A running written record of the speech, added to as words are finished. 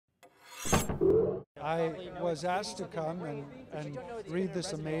I was asked to come and read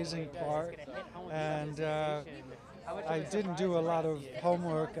this amazing part, and I didn't do a lot of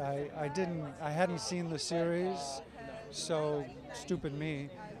homework. I hadn't seen the series, so stupid me.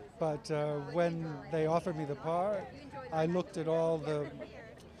 But when they offered me the part, I looked at all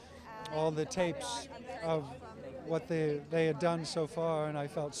the tapes of what they had done so far, and I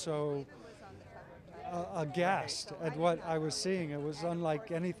felt so aghast at what I was seeing. It was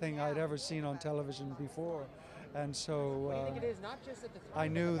unlike anything I'd ever seen on television before. And so I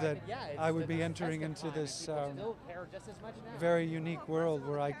knew that I would be entering into this very unique world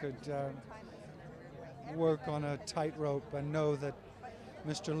where I could work on a tightrope and know that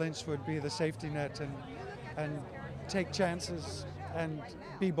Mr. Lynch would be the safety net and take chances and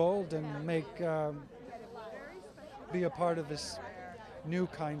be bold and be a part of this new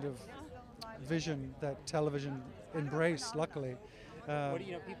kind of vision that television embraced, luckily. What do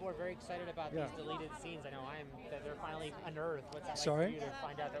you know? People are very excited about these deleted scenes. I know that they're finally unearthed. What's that like for you to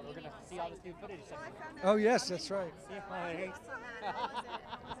find out that we're going to see all this new footage? Oh yes, that's right.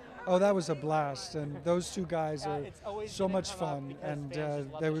 Oh, that was a blast, and those two guys are so much fun, and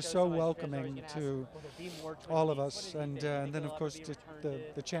they were so welcoming to all of us, and then of course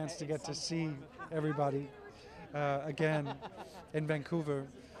the chance to get to see everybody again in Vancouver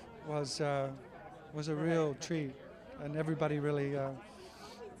was a real treat, and everybody really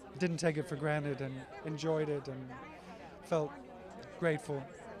didn't take it for granted and enjoyed it and felt grateful.